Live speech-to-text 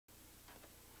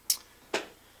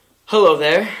Hello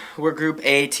there, we're group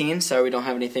A18, sorry we don't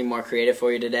have anything more creative for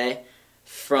you today.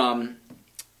 From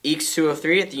EECS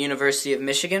 203 at the University of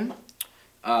Michigan.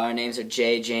 Our names are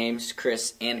Jay, James,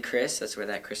 Chris, and Chris. That's where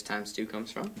that Chris times 2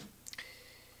 comes from.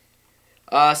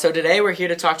 So today we're here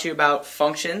to talk to you about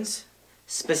functions,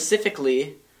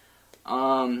 specifically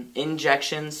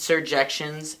injections,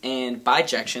 surjections, and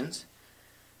bijections.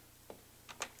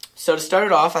 So to start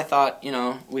it off, I thought,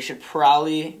 we should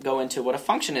probably go into what a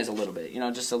function is a little bit.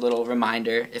 Just a little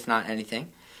reminder, if not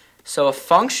anything. So a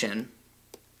function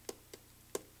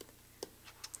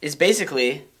is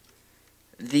basically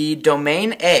the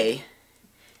domain A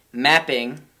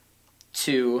mapping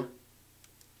to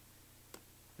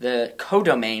the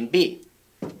codomain B.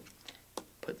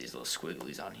 Put these little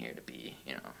squigglies on here to be,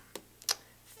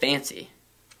 fancy.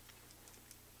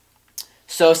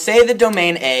 So say the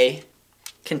domain A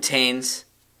contains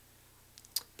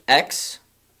x,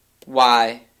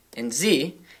 y, and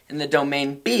z, and the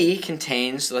domain B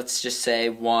contains, let's just say,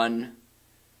 1,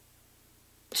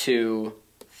 2,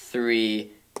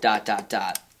 3, ...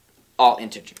 all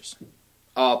integers,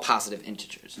 all positive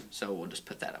integers. So we'll just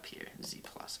put that up here, z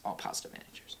plus, all positive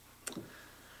integers.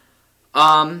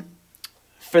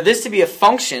 For this to be a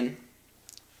function,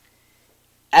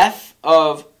 f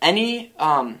of any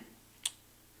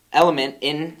element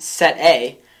in set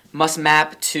A must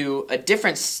map to a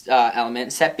different element in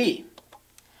set B.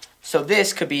 So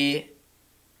this could be,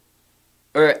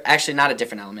 or actually not a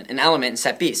different element, an element in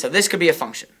set B. So this could be a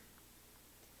function.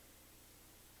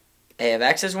 A of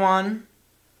x is 1,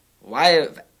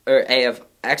 A of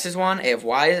x is 1, A of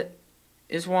y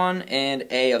is 1, and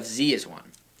A of z is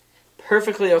 1.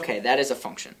 Perfectly okay, that is a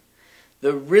function.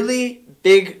 The really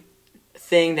big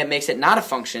thing that makes it not a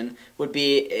function would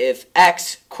be if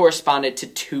x corresponded to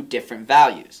 2 different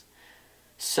values.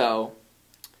 So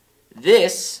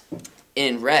this,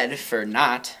 in red for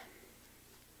not,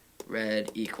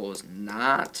 red equals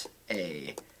not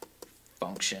a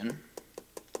function,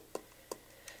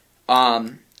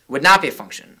 would not be a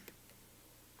function.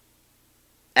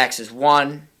 X is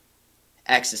 1,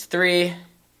 x is 3,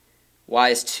 y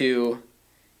is 2,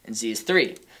 and z is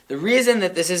 3. The reason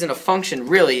that this isn't a function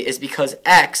really is because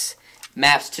x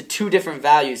maps to 2 different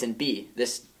values in B.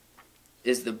 This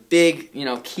is the big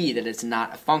key that it's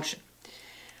not a function.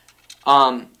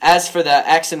 As for the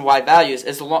x and y values,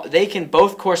 they can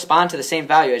both correspond to the same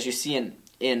value as you see in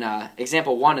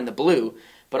example 1 in the blue,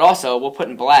 but also we'll put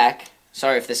in black,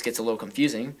 sorry if this gets a little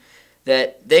confusing,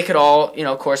 that they could all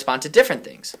correspond to different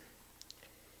things.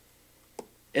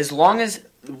 As long as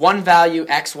one value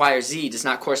x, y, or z does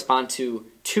not correspond to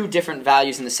 2 different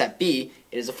values in the set B,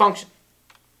 it is a function.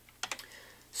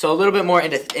 So a little bit more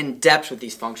in depth with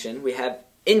these functions, we have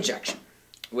injection,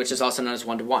 which is also known as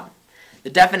one-to-one. The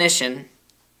definition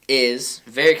is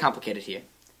very complicated here,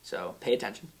 so pay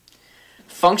attention.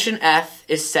 Function f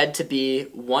is said to be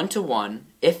one-to-one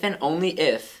if and only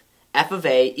if f of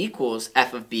a equals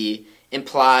f of b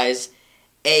implies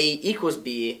a equals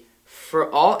b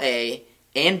for all a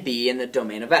and b in the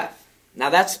domain of f. Now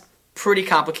that's pretty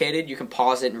complicated. You can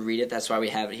pause it and read it. That's why we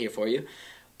have it here for you.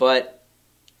 But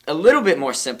a little bit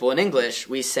more simple in English,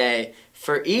 we say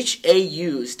for each a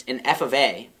used in f of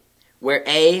a, where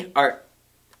a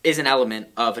is an element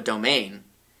of a domain,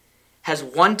 has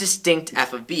one distinct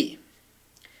f of b.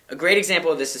 A great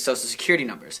example of this is Social Security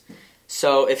numbers.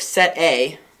 So if set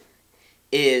A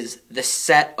is the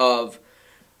set of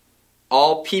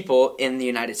all people in the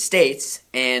United States,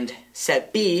 and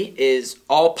set B is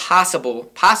all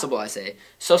possible I say,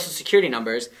 Social Security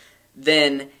numbers,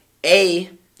 then A,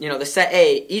 the set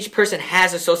A, each person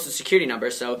has a Social Security number,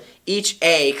 so each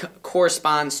A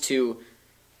corresponds to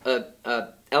a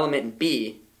element in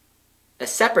B, a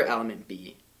separate element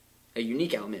B, a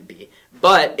unique element B,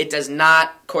 but it does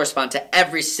not correspond to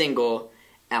every single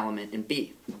element in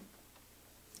B.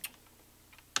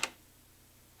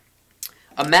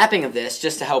 A mapping of this,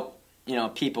 just to help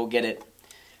people get it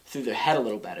through their head a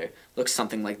little better, looks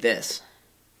something like this.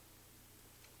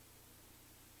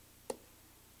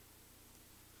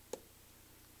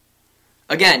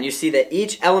 Again, you see that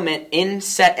each element in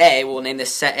set A, we'll name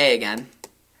this set A again,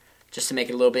 just to make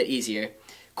it a little bit easier,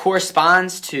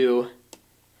 corresponds to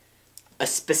a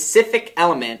specific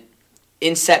element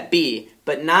in set B,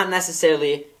 but not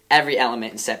necessarily every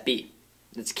element in set B.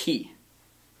 That's key.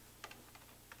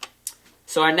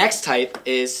 So our next type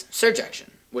is surjection,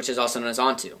 which is also known as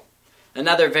onto.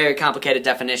 Another very complicated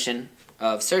definition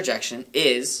of surjection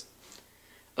is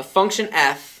a function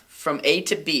f from A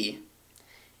to B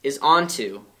is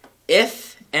onto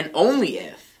if and only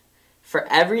if for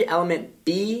every element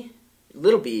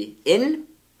little b, in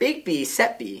big B,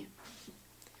 set B,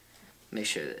 make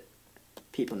sure that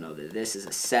people know that this is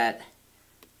a set,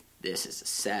 this is a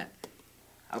set.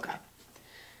 Okay.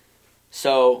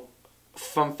 So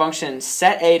from function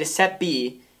set A to set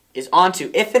B is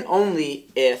onto if and only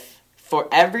if for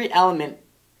every element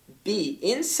B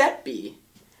in set B,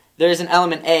 there is an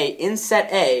element A in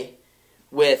set A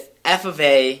with f of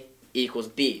A equals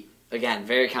B. Again,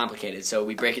 very complicated, so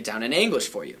we break it down in English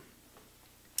for you.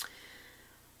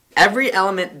 Every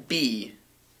element B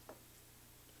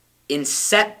in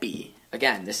set B,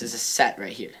 again, this is a set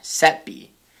right here, set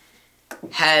B,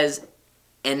 has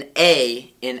an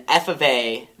A in f of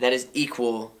A that is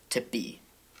equal to B.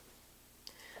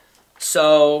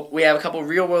 So we have a couple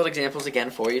real-world examples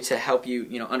again for you to help you,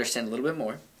 understand a little bit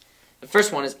more. The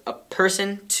first one is a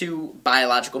person to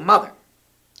biological mother.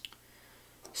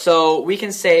 So we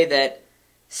can say that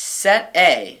set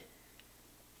A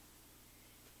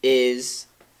is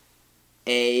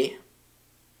a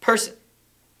person.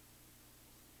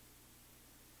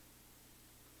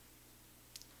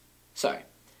 Sorry.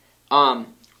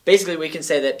 Basically we can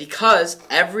say that because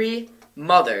every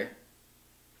mother,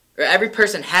 or every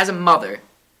person has a mother,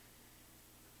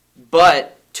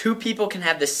 but two people can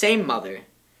have the same mother,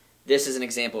 this is an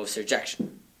example of surjection.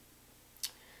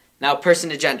 Now, person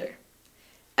to gender.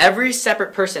 Every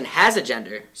separate person has a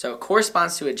gender, so it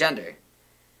corresponds to a gender,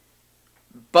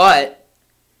 but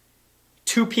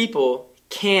two people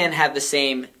can have the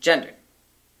same gender.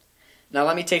 Now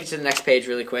let me take you to the next page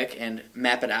really quick and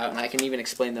map it out, and I can even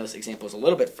explain those examples a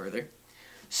little bit further.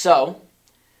 So,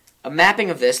 a mapping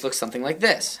of this looks something like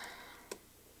this.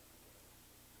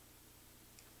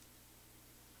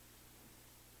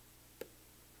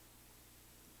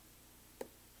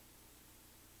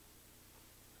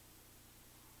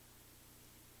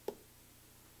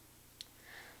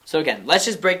 So again, let's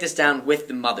just break this down with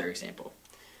the mother example.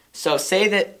 So say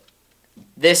that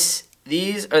these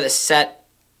are the set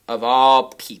of all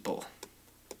people.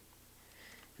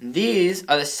 And these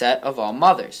are the set of all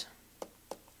mothers.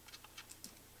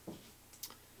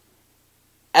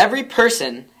 Every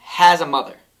person has a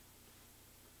mother,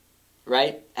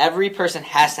 right? Every person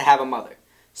has to have a mother.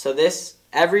 So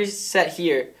every set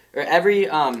here, or every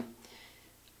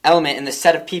element in the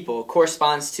set of people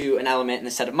corresponds to an element in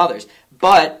the set of mothers.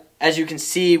 But as you can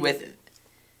see with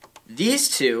these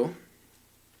two,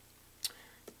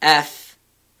 F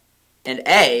and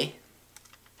A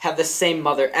have the same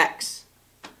mother X.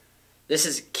 This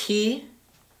is a key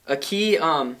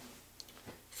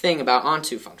thing about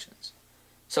onto functions.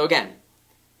 So again,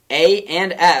 A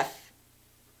and F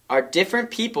are different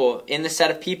people in the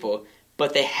set of people,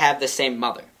 but they have the same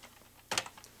mother.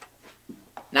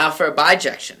 Now for a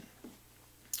bijection,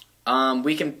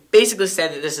 we can basically say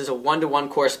that this is a one-to-one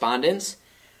correspondence.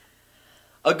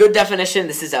 A good definition,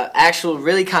 this is an actual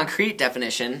really concrete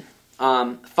definition.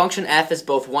 Function f is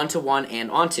both one-to-one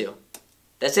and onto.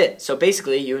 That's it. So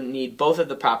basically you need both of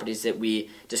the properties that we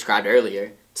described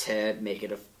earlier to make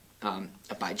it a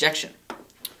bijection.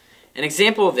 An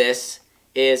example of this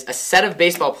is a set of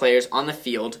baseball players on the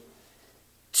field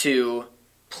to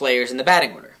players in the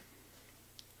batting order.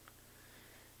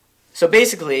 So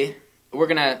basically,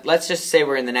 let's just say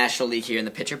we're in the National League here and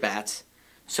the pitcher bats.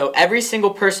 So every single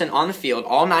person on the field,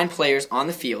 all 9 players on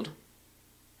the field,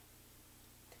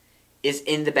 is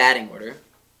in the batting order.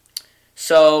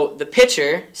 So the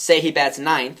pitcher, say he bats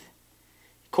 9th,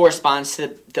 corresponds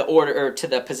to the order, or to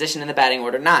the position in the batting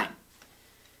order 9.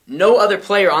 No other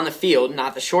player on the field,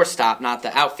 not the shortstop, not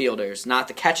the outfielders, not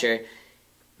the catcher,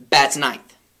 bats 9th.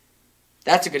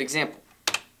 That's a good example.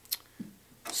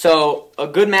 So a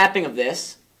good mapping of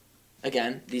this,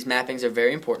 again, these mappings are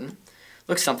very important,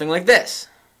 looks something like this.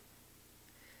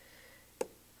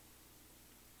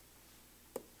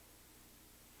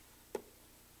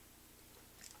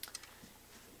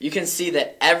 You can see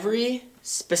that every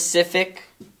specific,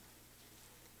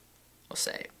 we'll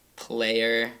say,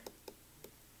 player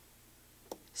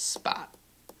spot.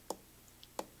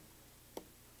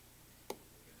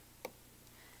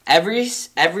 Every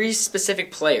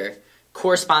specific player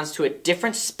corresponds to a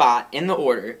different spot in the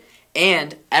order,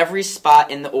 and every spot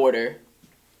in the order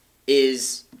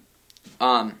is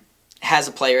has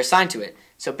a player assigned to it.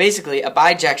 So basically, a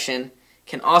bijection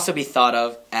can also be thought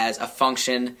of as a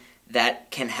function that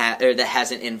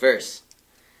has an inverse.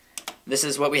 This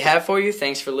is what we have for you.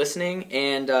 Thanks for listening,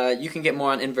 and you can get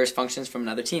more on inverse functions from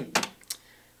another team.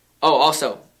 Oh,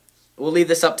 also, we'll leave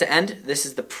this up to end. This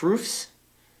is the proofs.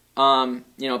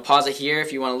 Pause it here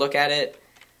if you want to look at it.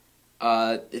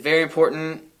 Very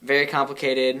important, very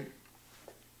complicated.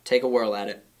 Take a whirl at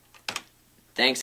it.